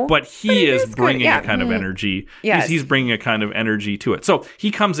No, but he is good. bringing Yeah. a kind of energy. Yes. He's bringing a kind of energy to it. So he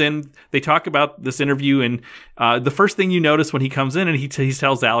comes in. They talk about this interview, and the first thing you notice when he comes in, and he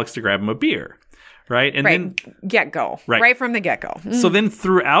tells Alex to grab him a beer, right? And then Get-go. Right. Right from the get-go. so then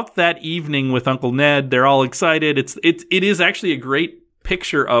throughout that evening with Uncle Ned, they're all excited. It is actually a great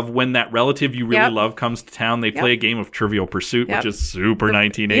picture of when that relative you really Yep. love comes to town. They play a game of Trivial Pursuit, Yep. which is super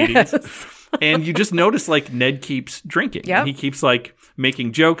 1980s. Yes. And you just notice like Ned keeps drinking. Yep. And he keeps like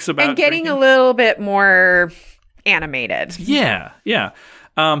making jokes about and getting drinking. a little bit more animated. Yeah.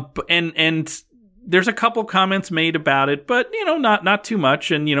 And there's a couple comments made about it, but not too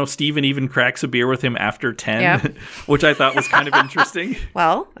much. And Stephen even cracks a beer with him after 10, Yep. which I thought was kind of interesting.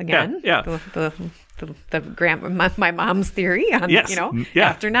 Well, again, Yeah. my mom's theory on Yes. Yeah.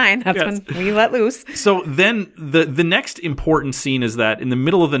 after 9, that's Yes. when we let loose. So then the next important scene is that in the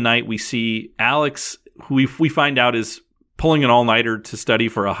middle of the night we see Alex, who we find out is pulling an all-nighter to study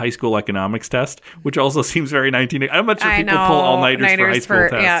for a high school economics test, which also seems very 1980s. I'm not sure people pull all-nighters for high school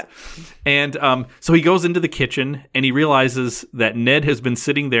tests. Yeah. And so he goes into the kitchen and he realizes that Ned has been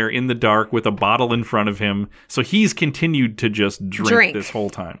sitting there in the dark with a bottle in front of him. So he's continued to just drink this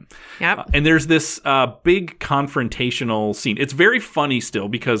whole time. Yep. And there's this big confrontational scene. It's very funny still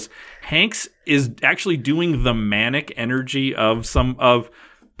because Hanks is actually doing the manic energy of some of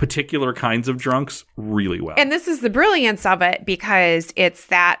particular kinds of drunks really well. And this is the brilliance of it because it's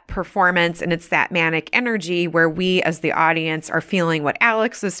that performance and it's that manic energy where we as the audience are feeling what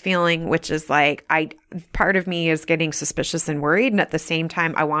Alex is feeling, which is like, part of me is getting suspicious and worried. And at the same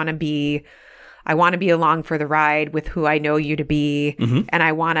time, I want to be along for the ride with who I know you to be. Mm-hmm. And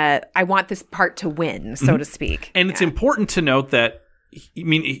I want this part to win, so to speak. And it's important to note that,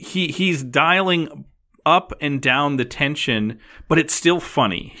 he's dialing up and down the tension, but it's still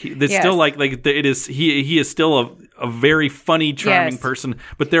funny. It's still like it is. He is still a very funny, charming person,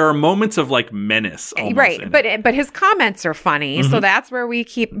 but there are moments of like menace, almost right? But his comments are funny, so that's where we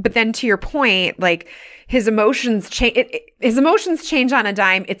keep. But then to your point, like his emotions change. His emotions change on a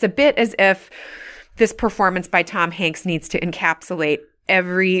dime. It's a bit as if this performance by Tom Hanks needs to encapsulate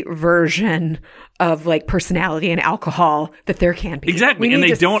every version of like personality and alcohol that there can be. Exactly. And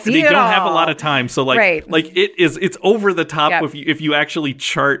they don't have a lot of time. So like it's over the top if you actually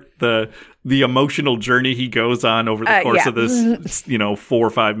chart the emotional journey he goes on over the course of this 4 or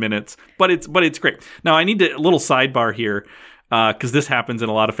 5 minutes. But it's great. Now I need a little sidebar here because this happens in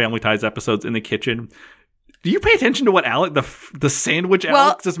a lot of Family Ties episodes in the kitchen. Do you pay attention to what the sandwich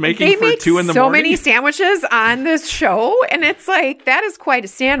Alex is making for 2 in the morning? So many sandwiches on this show, and it's like that is quite a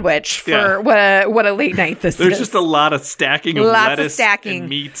sandwich for what a late night this is. There's just a lot of stacking of lettuce and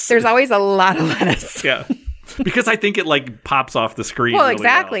meats. There's always a lot of lettuce. Yeah. Because I think it like pops off the screen. Well, really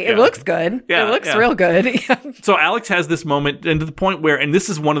exactly. Well. It looks good. Yeah, it looks real good. So Alex has this moment, and to the point where, and this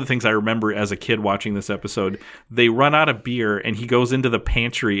is one of the things I remember as a kid watching this episode, they run out of beer, and he goes into the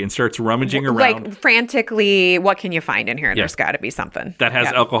pantry and starts rummaging around. Like frantically, what can you find in here? There's got to be something. That has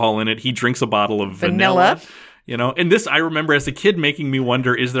alcohol in it. He drinks a bottle of vanilla. And this I remember as a kid making me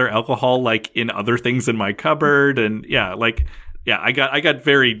wonder, is there alcohol like in other things in my cupboard? And I got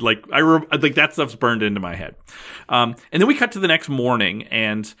very like that stuff's burned into my head. And then we cut to the next morning,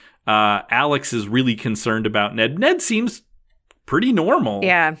 and Alex is really concerned about Ned. Ned seems pretty normal.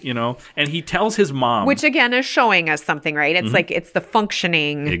 Yeah. And he tells his mom. Which again is showing us something, right? It's like it's the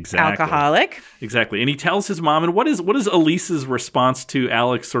functioning alcoholic. Exactly. And he tells his mom, and what is Elise's response to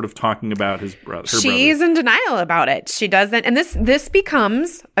Alex sort of talking about her brother? She's in denial about it. She doesn't, and this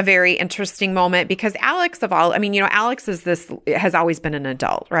becomes a very interesting moment because Alex Alex has always been an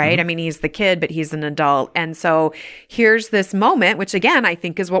adult, right? I mean, he's the kid, but he's an adult. And so here's this moment, which again, I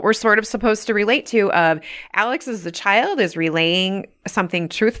think is what we're sort of supposed to relate to, of Alex as the child is relaying something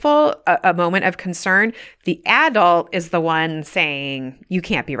truthful, a moment of concern. The adult is the one saying, you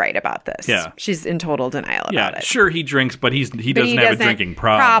can't be right about this. Yeah. She's in total denial about it. Sure, he drinks, but he doesn't have a drinking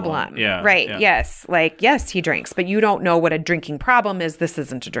problem. Yeah. Right. Yeah. Yes. Yes, he drinks, but you don't know what a drinking problem is. This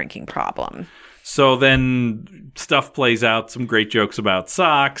isn't a drinking problem. So then stuff plays out, some great jokes about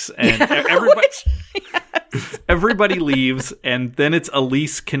socks, and everybody leaves, and then it's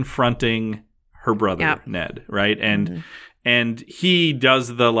Elise confronting her brother, Ned, right? And he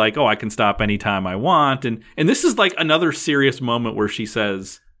does the like, I can stop anytime I want. And this is like another serious moment where she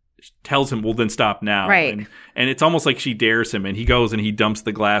tells him, well, then stop now. Right. And it's almost like she dares him, and he goes and he dumps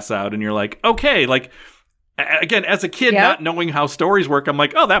the glass out, and you're like, okay, like, again, as a kid, not knowing how stories work, I'm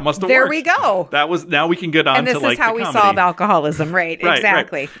like, that must have worked. There we go. Now we can get on to like the comedy. And this is how we solve alcoholism, right?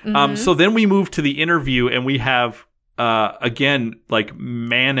 Exactly. Right. Mm-hmm. So then we move to the interview, and we have, again, like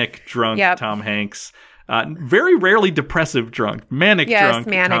manic drunk Tom Hanks. Very rarely depressive drunk, manic drunk. Yes,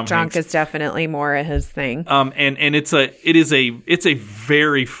 manic Tom drunk Hanks. is definitely more his thing. And it's a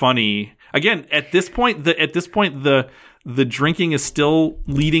very funny. Again, at this point, the drinking is still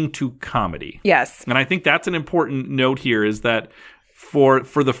leading to comedy. Yes, and I think that's an important note here. Is that for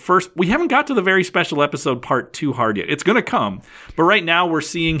the first, we haven't got to the very special episode part too hard yet. It's going to come, but right now we're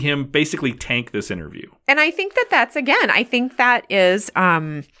seeing him basically tank this interview. And I think that's again. I think that is.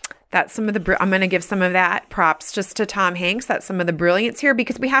 That's some of the, I'm going to give some of that props just to Tom Hanks. That's some of the brilliance here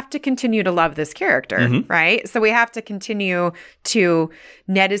because we have to continue to love this character, right? So we have to continue to,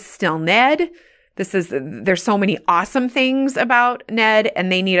 Ned is still Ned. There's so many awesome things about Ned,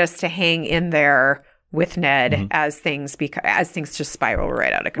 and they need us to hang in there with Ned as things just spiral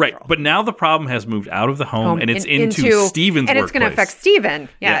right out of control. Right, but now the problem has moved out of the home and it's into Stephen's and workplace. It's going to affect Stephen,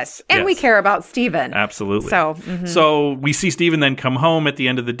 yes. And we care about Stephen. Absolutely. So, so we see Stephen then come home at the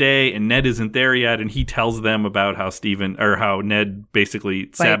end of the day, and Ned isn't there yet, and he tells them about how Ned basically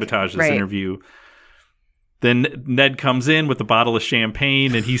sabotaged this interview. Then Ned comes in with a bottle of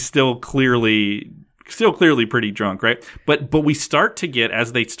champagne, and he's still clearly pretty drunk, right? But we start to get,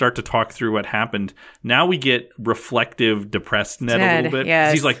 as they start to talk through what happened, now we get reflective, depressed Ned a little bit.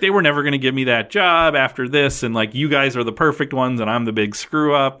 Yes. He's like, they were never going to give me that job after this, and like, you guys are the perfect ones, and I'm the big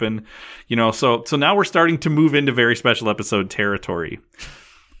screw up, and so now we're starting to move into very special episode territory.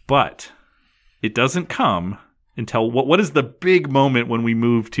 But it doesn't come until what is the big moment when we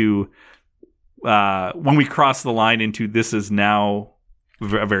move to when we cross the line into this is now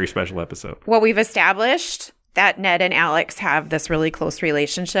a very special episode. Well, we've established that Ned and Alex have this really close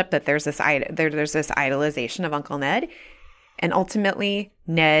relationship, that there's this idolization of Uncle Ned, and ultimately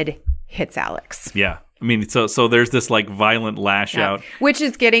Ned hits Alex. Yeah. I mean, so there's this like violent lash out. Which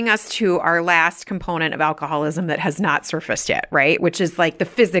is getting us to our last component of alcoholism that has not surfaced yet, right? Which is like the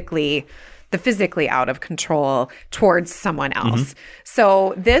physically out of control towards someone else.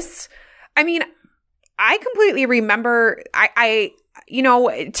 So this, I mean, I completely remember,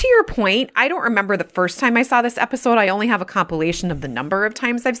 to your point, I don't remember the first time I saw this episode. I only have a compilation of the number of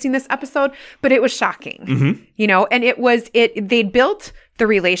times I've seen this episode, but it was shocking, and they built the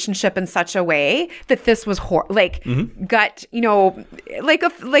relationship in such a way that this was gut,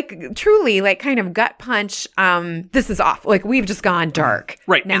 truly like kind of gut punch. This is off. Like, we've just gone dark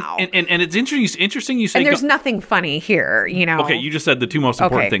right now. And it's interesting you say, and there's nothing funny here, Okay, you just said the two most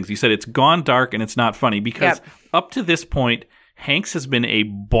important things. You said it's gone dark and it's not funny because up to this point, Hanks has been a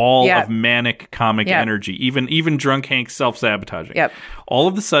ball of manic comic energy, even drunk Hanks self-sabotaging. All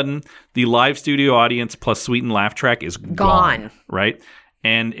of a sudden, the live studio audience plus sweet and laugh track is gone. Right?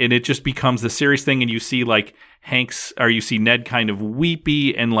 And it just becomes the serious thing, and you see like you see Ned kind of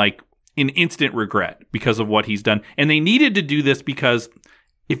weepy and like in instant regret because of what he's done. And they needed to do this because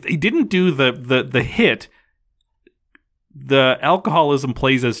if they didn't do the hit, the alcoholism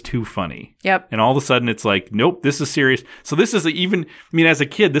plays as too funny. And all of a sudden it's like, nope, this is serious. So this is as a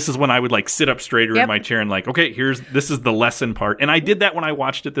kid, this is when I would like sit up straighter in my chair and like, okay, this is the lesson part. And I did that when I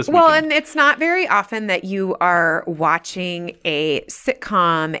watched it this weekend. Well, and it's not very often that you are watching a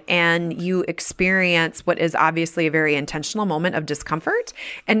sitcom and you experience what is obviously a very intentional moment of discomfort,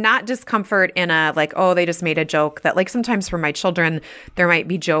 and not discomfort in a like, oh, they just made a joke. That like sometimes for my children, there might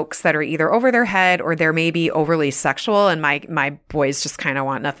be jokes that are either over their head or they're maybe overly sexual, and my boys just kind of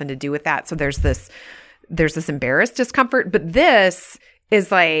want nothing to do with that. So there's this embarrassed discomfort, but this is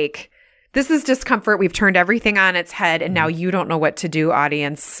discomfort. We've turned everything on its head, and now you don't know what to do,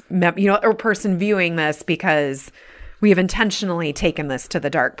 audience, or person viewing this, because we have intentionally taken this to the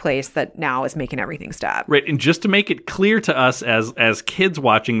dark place that now is making everything stop. Right, and just to make it clear to us as kids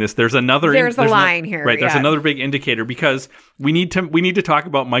watching this, there's a line here. Right, there's another big indicator, because we need to talk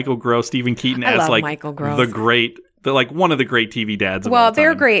about Michael Groh, Stephen Keaton as like Michael Groh. One of the great TV dads of all Well, time.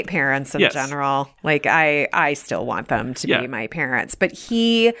 they're great parents in general. Like, I still want them to be my parents. But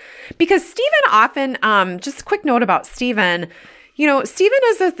because Stephen often, just a quick note about Stephen, Stephen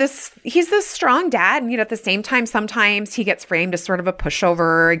is he's this strong dad, and at the same time, sometimes he gets framed as sort of a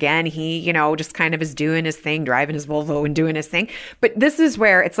pushover. Again, he, just kind of is doing his thing, driving his Volvo and doing his thing. But this is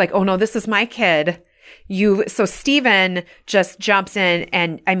where it's like, oh no, this is my kid. So Stephen just jumps in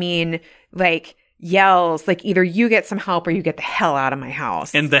and, yells like, either you get some help or you get the hell out of my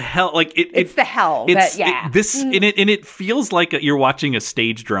house. And the hell, like it's the hell. It feels like you're watching a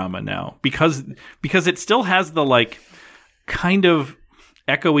stage drama now, because it still has the like kind of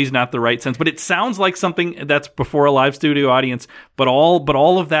echoey is not the right sense, but it sounds like something that's before a live studio audience, but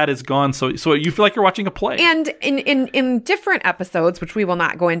all of that is gone. So you feel like you're watching a play. And in different episodes, which we will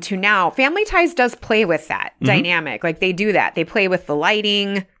not go into now, Family Ties does play with that dynamic. Like, they do that. They play with the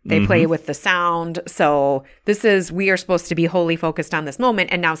lighting. They play with the sound. So we are supposed to be wholly focused on this moment,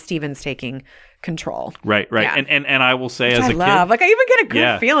 and now Stephen's taking control. Right. Yeah. And I will say, which as a kid, like, I even get a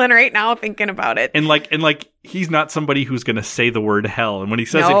good feeling right now thinking about it. And like he's not somebody who's going to say the word hell. And when he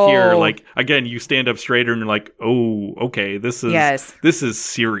says it here, like, again, you stand up straighter and you're like, oh, okay, this is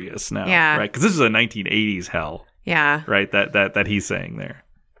serious now. Yeah. Right. Because this is a 1980s hell. Yeah. Right. That he's saying there.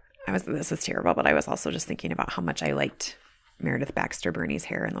 This is terrible, but I was also just thinking about how much I liked Meredith Baxter Bernie's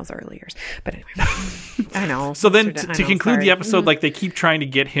hair in those early years. But anyway, I know. So then to conclude the episode, like they keep trying to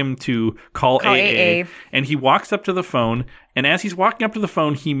get him to call AA, and he walks up to the phone. And as he's walking up to the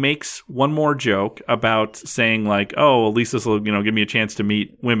phone, he makes one more joke about saying like, "Oh, at least this will, give me a chance to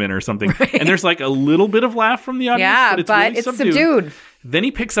meet women or something." Right. And there's like a little bit of laugh from the audience, yeah, but it's really subdued. Then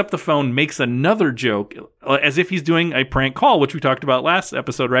he picks up the phone, makes another joke, as if he's doing a prank call, which we talked about last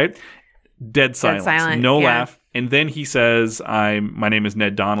episode, right? Dead silence. No laugh. And then he says, my name is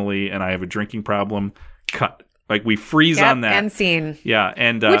Ned Donnelly, and I have a drinking problem. Cut. Like, we freeze on that. End scene. Yeah.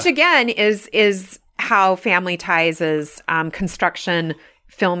 And which, again, is how Family Ties' construction,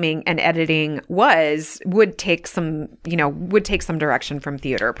 filming, and editing would take some direction from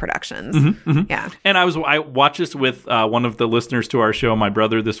theater productions. Mm-hmm, mm-hmm. Yeah. And I watched this with one of the listeners to our show, my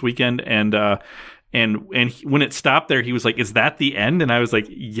brother, this weekend, and when it stopped there, he was like, "Is that the end?" And I was like,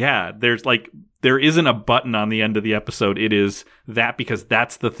 "Yeah, there isn't a button on the end of the episode. It is that, because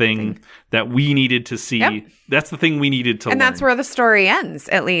that's the thing that we needed to see. Yep. That's the thing we needed to learn." And that's where the story ends,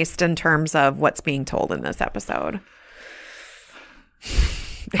 at least in terms of what's being told in this episode.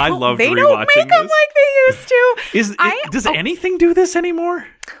 I love rewatching this. They don't make them like they used to. Does anything do this anymore?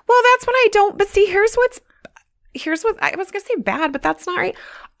 Well, that's what I don't. But see, here's what I was going to say bad, but that's not right.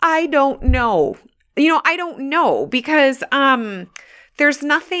 I don't know. I don't know, because there's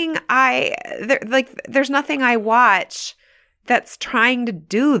nothing there's nothing I watch that's trying to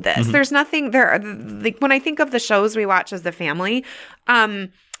do this. Mm-hmm. There's nothing there. Like, when I think of the shows we watch as the family,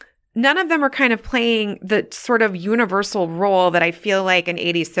 none of them are kind of playing the sort of universal role that I feel like an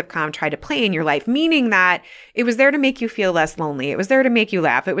 80s sitcom tried to play in your life, meaning that it was there to make you feel less lonely. It was there to make you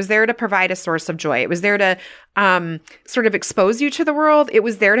laugh. It was there to provide a source of joy. It was there to sort of expose you to the world. It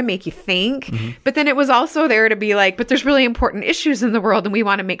was there to make you think. Mm-hmm. But then it was also there to be like, but there's really important issues in the world, and we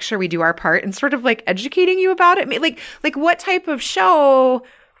want to make sure we do our part, and sort of like educating you about it. Like what type of show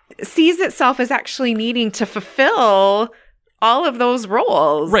sees itself as actually needing to fulfill all of those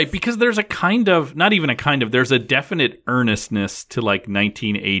roles? Right, because there's there's a definite earnestness to like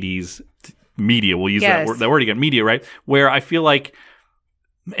 1980s media. We'll use that word again, media, right? Where I feel like,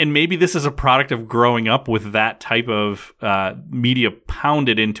 and maybe this is a product of growing up with that type of media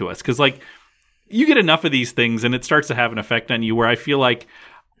pounded into us. Because like, you get enough of these things and it starts to have an effect on you, where I feel like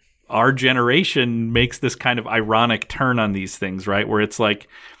our generation makes this kind of ironic turn on these things, right? Where it's like,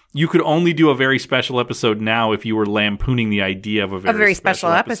 you could only do a very special episode now if you were lampooning the idea of a very special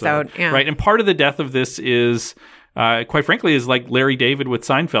episode. Yeah. Right. And part of the death of this is, quite frankly, is like Larry David with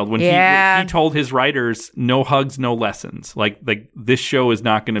Seinfeld. When he told his writers, no hugs, no lessons. Like this show is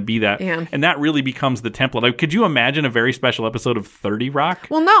not going to be that. Yeah. And that really becomes the template. Like, could you imagine a very special episode of 30 Rock?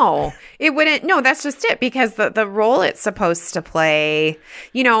 Well, no, it wouldn't. No, that's just it. Because the role it's supposed to play,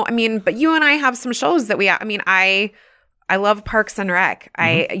 but you and I have some shows that I love Parks and Rec.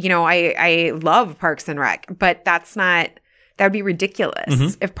 Mm-hmm. I love Parks and Rec, but that would be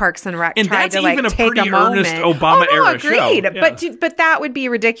ridiculous if Parks and Rec tried to like take a moment. Earnest Obama era agreed. Show. Yeah. But that would be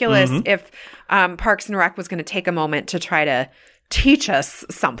ridiculous if Parks and Rec was going to take a moment to try to teach us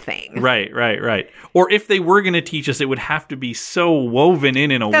something. Right. Or if they were going to teach us, it would have to be so woven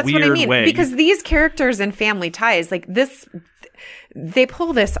in a weird way. Because these characters in Family Ties, like this, they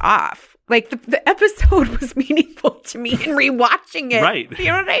pull this off. Like, the episode was meaningful to me in rewatching it. Right. You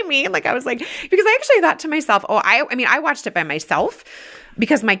know what I mean? Like, I was like, because I actually thought to myself, I watched it by myself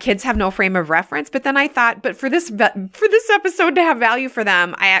because my kids have no frame of reference. But then I thought, but for this episode to have value for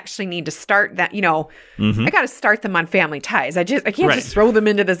them, I actually need to start that, I got to start them on Family Ties. I can't just throw them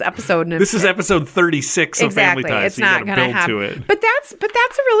into this episode. And this is episode 36 of Family Ties. It's not going to happen. To it. But that's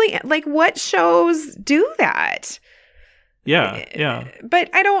a really, like, what shows do that? Yeah. But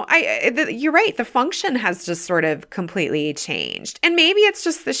you're right. The function has just sort of completely changed. And maybe it's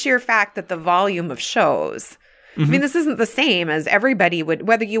just the sheer fact that the volume of shows, I mean, this isn't the same as everybody would,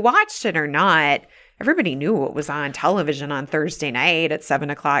 whether you watched it or not. Everybody knew what was on television on Thursday night at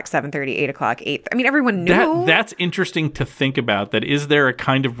 7 o'clock, 7:30, 8 o'clock, 8. I mean, everyone knew. That's interesting to think about. That is there a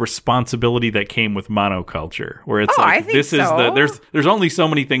kind of responsibility that came with monoculture, where it's like, this is there's only so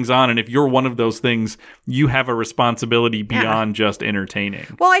many things on, and if you're one of those things, you have a responsibility beyond just entertaining.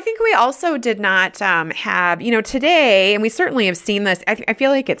 Well, I think we also did not have, today, and we certainly have seen this. I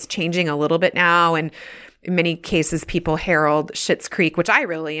feel like it's changing a little bit now, and in many cases, people herald Schitt's Creek, which I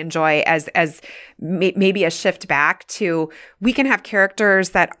really enjoy, as maybe a shift back to, we can have characters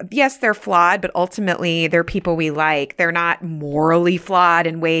that, yes, they're flawed, but ultimately they're people we like. They're not morally flawed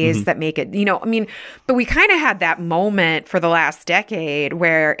in ways that make it, but we kind of had that moment for the last decade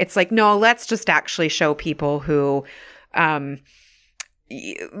where it's like, no, let's just actually show people who,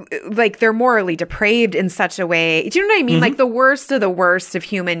 like they're morally depraved in such a way. Do you know what I mean? Like the worst of the worst of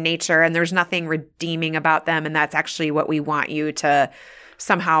human nature, and there's nothing redeeming about them, and that's actually what we want you to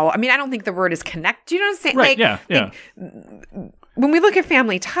somehow. I mean, I don't think the word is connect. Do you know what I'm saying? Right. Like, Yeah. when we look at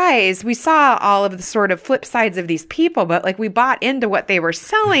Family Ties, we saw all of the sort of flip sides of these people, but like we bought into what they were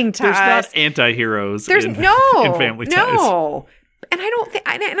selling to There's us. not anti-heroes There's in Family Ties. No. And I don't think,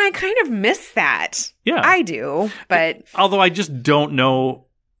 and I kind of miss that. Yeah. I do, but Although I just don't know.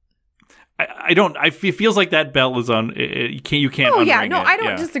 It feels like that bell is on. You can't. oh yeah, unring no, it. I don't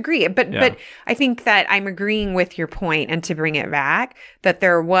Yeah. disagree. But Yeah. but I think that I'm agreeing with your point, and to bring it back, that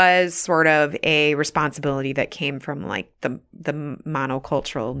there was sort of a responsibility that came from like the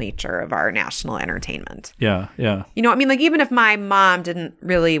monocultural nature of our national entertainment. Yeah. Yeah. You know, I mean, like even if my mom didn't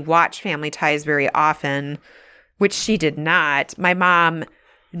really watch Family Ties very often, which she did not, my mom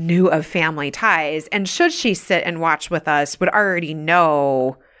knew of Family Ties, and should she sit and watch with us, would already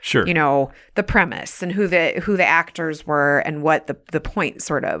know. Sure. You know, the premise and who the actors were and what the point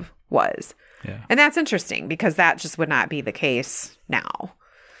sort of was. Yeah. And that's interesting because that just would not be the case now.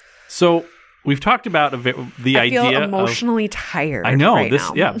 So we've talked about the I idea feel emotionally tired. I know right this.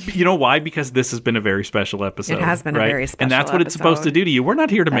 now. Yeah, you know why? Because this has been a very special episode. It has been right? a very special and that's what it's supposed to episode. do to you. We're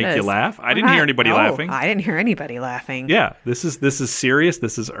not here to That make you is. laugh. I We're didn't hear not- anybody no, laughing. I didn't hear anybody laughing. Yeah, this is serious.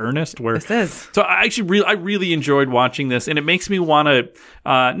 This is earnest. This is. So I really enjoyed watching this, and it makes me want to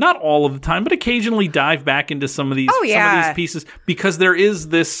not all of the time, but occasionally dive back into some of these some of these pieces, because there is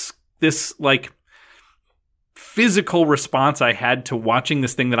this like physical response I had to watching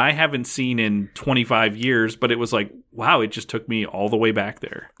this thing that I haven't seen in 25 years, but it was like, wow, it just took me all the way back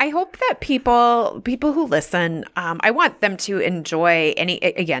there. I hope that people who listen, I want them to enjoy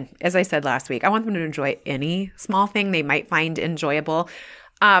again, as I said last week, I want them to enjoy any small thing they might find enjoyable.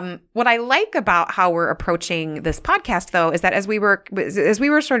 What I like about how we're approaching this podcast, though, is that as we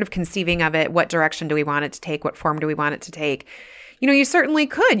were sort of conceiving of it, what direction do we want it to take? What form do we want it to take? You know, you certainly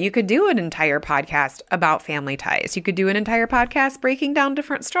could. You could do an entire podcast about Family Ties. You could do an entire podcast breaking down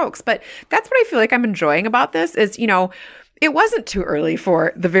different strokes. But that's what I feel like I'm enjoying about this is, you know, it wasn't too early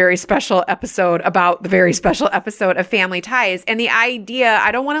for the very special episode about the very special episode of Family Ties. And the idea,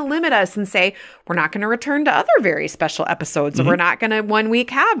 I don't want to limit us and say, we're not going to return to other very special episodes. Or we're not going to one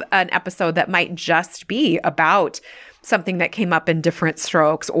week have an episode that might just be about something that came up in Different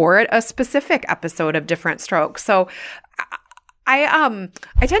Strokes or a specific episode of Different Strokes. So I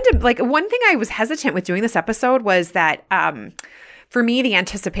tend to like, one thing I was hesitant with doing this episode was that, for me, the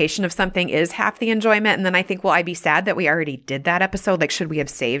anticipation of something is half the enjoyment. And then I think, will I be sad that we already did that episode? Like, should we have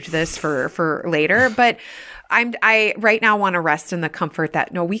saved this for later? But I right now want to rest in the comfort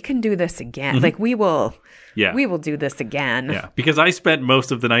that, no, we can do this again. Like we will do this again. Yeah, because I spent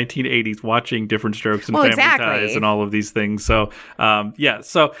most of the 1980s watching Different Strokes and Family Ties and all of these things. So,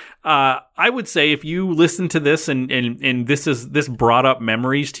 I would say if you listen to this and this brought up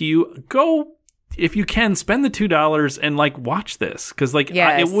memories to you, go, if you can, spend the $2 and like watch this, because like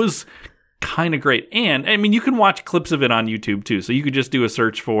it was kind of great. And I mean, you can watch clips of it on YouTube too. So you could just do a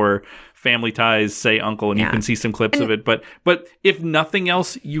search for Family Ties, say Uncle, and you can see some clips of it. But if nothing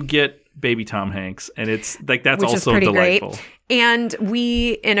else, you get Baby Tom Hanks, and it's like that's which also is pretty delightful. Great. And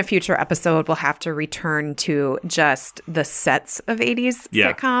we, in a future episode, will have to return to just the sets of 80s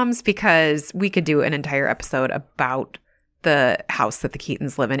sitcoms, because we could do an entire episode about the house that the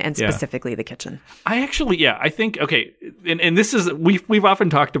Keatons live in, and specifically the kitchen. I think, okay, and this is, we've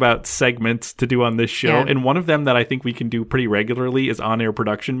often talked about segments to do on this show, and one of them that I think we can do pretty regularly is on-air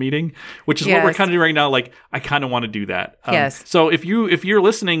production meeting, which is what we're kind of doing right now. Like, I kind of want to do that. So if you're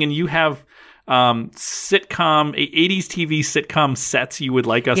listening and you have sitcom 80s TV sitcom sets you would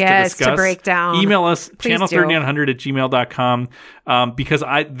like us to discuss, to break down, email us channel3900@gmail.com, because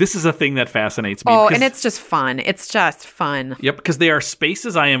this is a thing that fascinates me. And it's just fun. Yep, because they are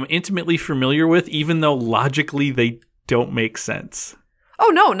spaces I am intimately familiar with, even though logically they don't make sense.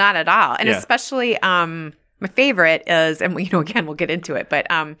 Oh no, not at all. And especially my favorite is, and you know, again, we'll get into it, but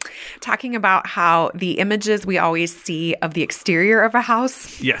talking about how the images we always see of the exterior of a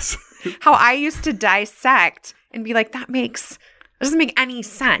house. Yes. How I used to dissect and be like, that doesn't make any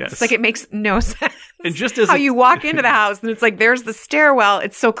sense. Yes. Like, it makes no sense. And just as how you walk into the house and it's like, there's the stairwell.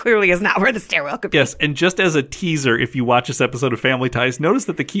 It so clearly is not where the stairwell could be. Yes, and just as a teaser, if you watch this episode of Family Ties, notice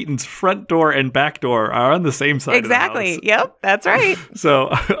that the Keatons' front door and back door are on the same side Exactly. of the house. Yep, that's right. So,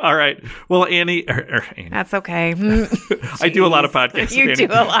 all right. Well, Annie. That's okay. I do a lot of podcasts. You do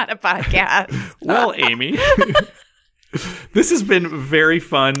a lot of podcasts. Well, Amy. This has been very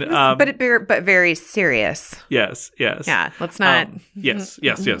fun. But very serious. Yes. Yeah, let's not. Yes.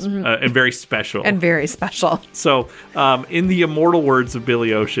 And very special. And very special. So, in the immortal words of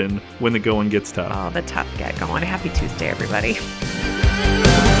Billy Ocean, when the going gets tough. Oh, the tough get going. Happy Tuesday, everybody.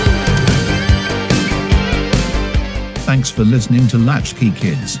 Thanks for listening to Latchkey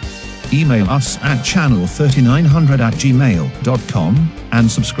Kids. Email us at channel3900@gmail.com and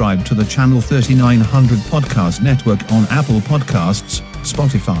subscribe to the Channel 3900 Podcast Network on Apple Podcasts,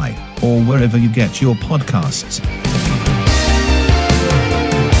 Spotify, or wherever you get your podcasts.